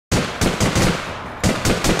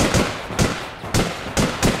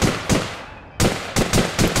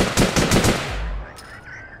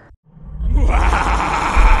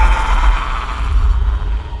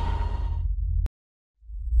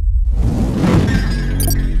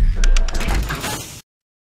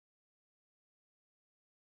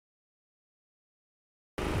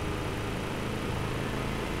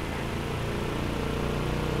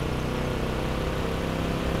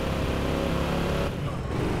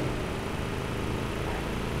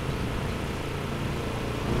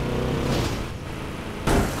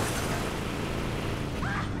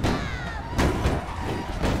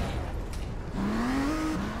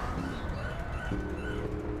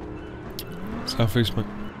Southeast, mate.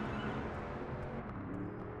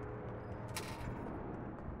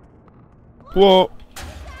 What?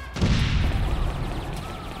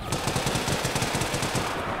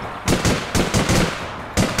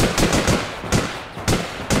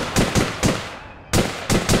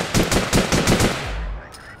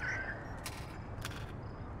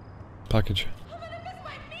 Package.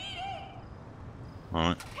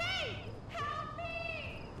 Alright.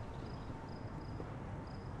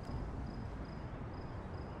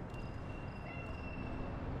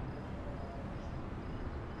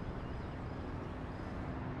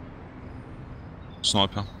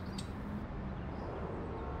 Sniper.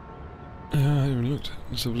 Yeah, I haven't even looked.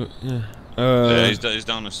 Let's have a look. Yeah. Yeah, he's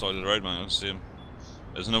down this side of the road, mate. I can see him.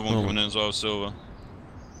 There's another one coming in as well, silver.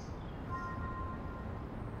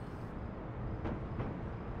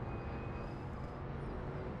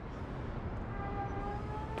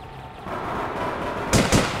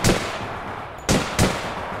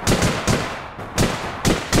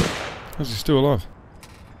 How's he still alive?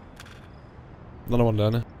 Another one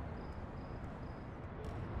down there.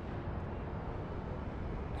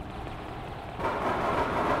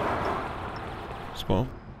 Spot on.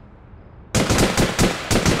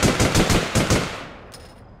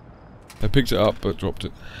 They picked it up but dropped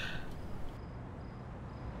it.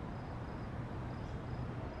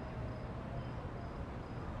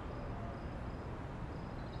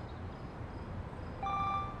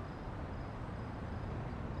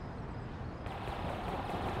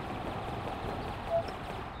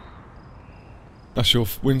 That's your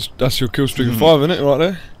that's your kill streak of 5, isn't it, right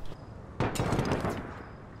there?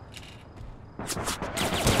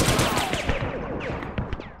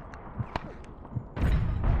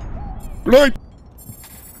 Right.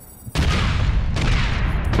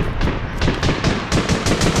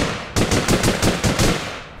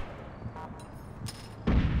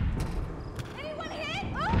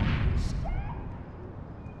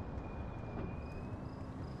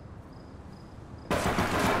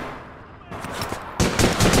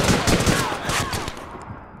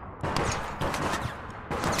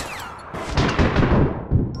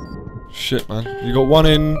 Shit, man. You got one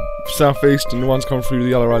in southeast and the one's coming through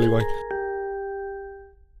the other alleyway.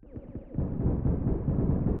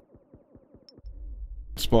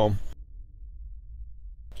 Spot on.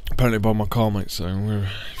 Apparently by my car, mate, so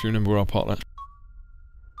if you remember where I parked that.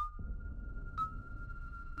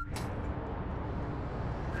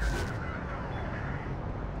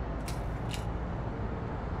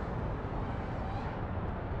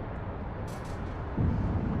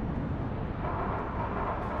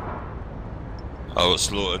 I got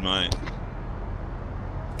slaughtered, mate.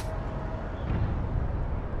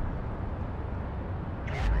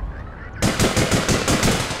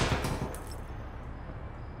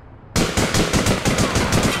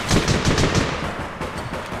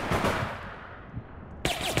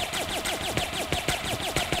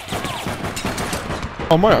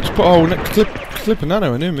 Oh mate, I just put a whole clip of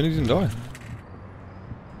nano in him and he didn't die.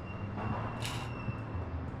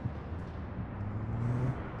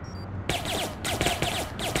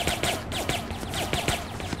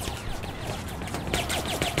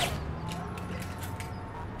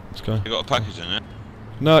 Let's go. You got a package in it?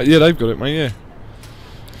 No, yeah, they've got it, mate, yeah.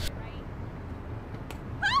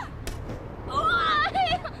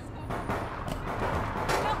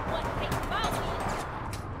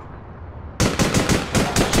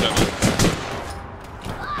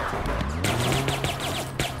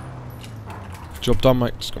 Job done,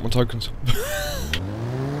 mate. Just got my tokens.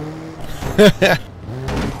 Yeah.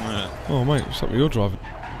 Oh, mate, what's up with your driving?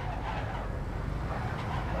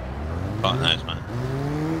 Fuck knows, mate.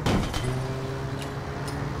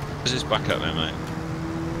 There's this back up there, mate.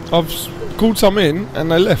 I've called some in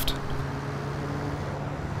and they left.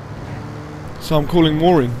 So I'm calling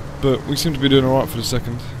more in, but we seem to be doing alright for the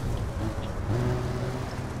second.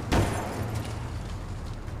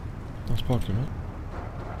 Nice parking, mate.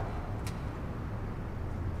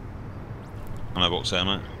 I know box there,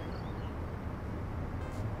 mate.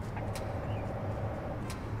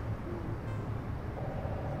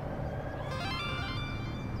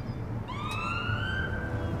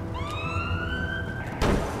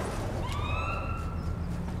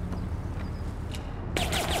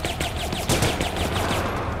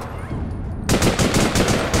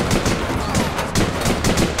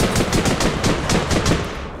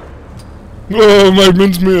 Oh, mate,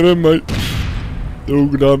 mincemeat them, mate. They're all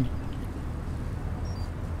done.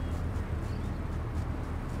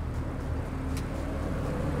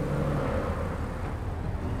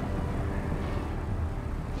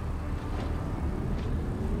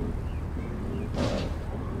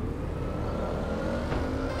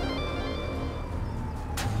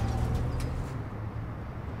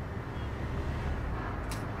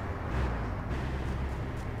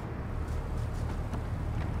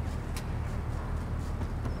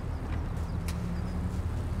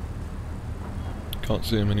 Can't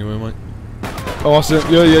see him anywhere, mate. Oh, I see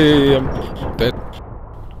him. Yeah. I'm dead.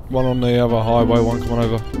 One on the other highway, one coming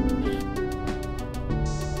over.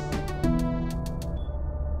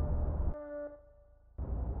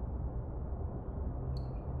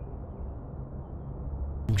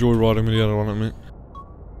 I'm joyriding with the other one at the minute.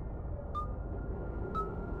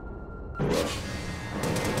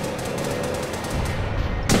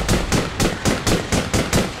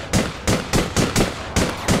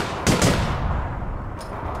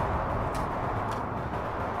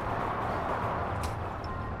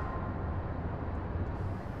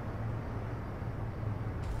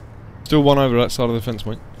 Still one over that side of the fence,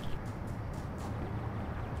 mate.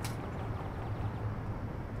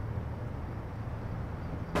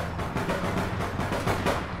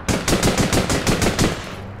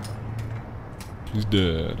 He's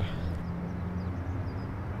dead.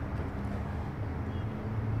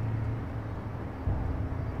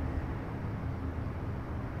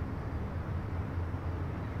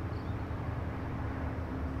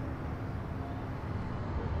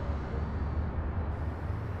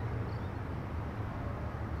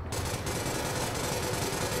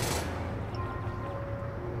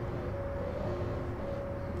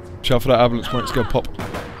 Shout for that ambulance, mate. Let's go pop.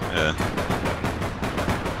 Yeah.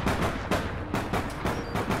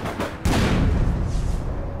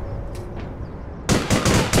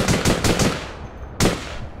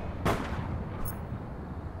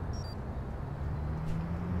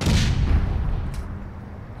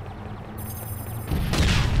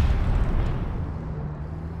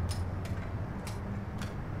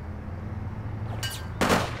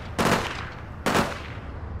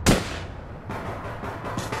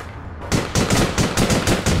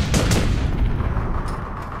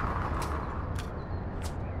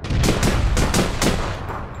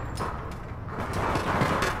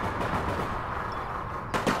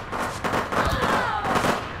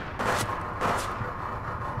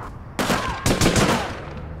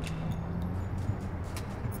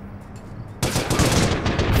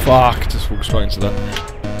 Fuck, just walked straight into that.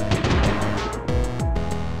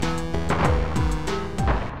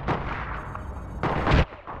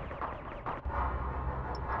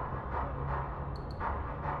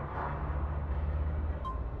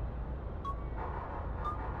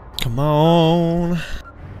 Come on.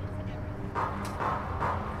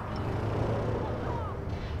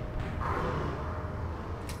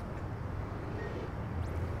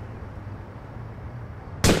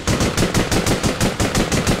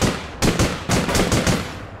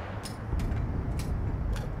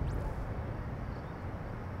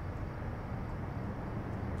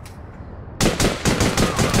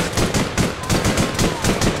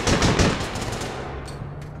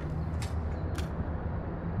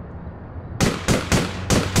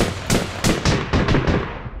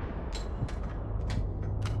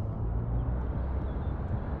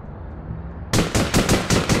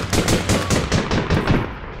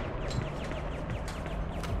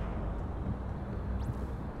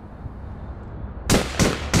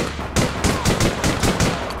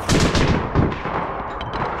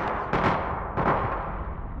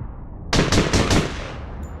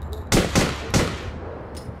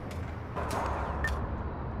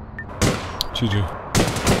 GG.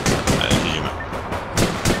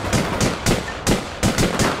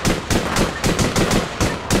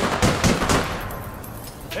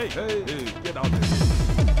 Hey, get out there.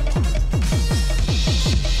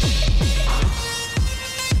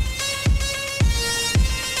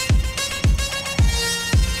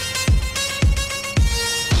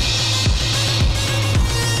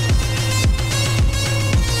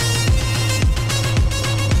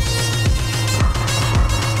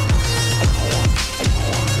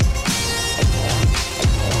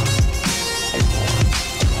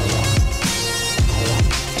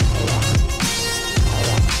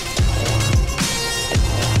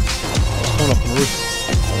 Coming up on the roof.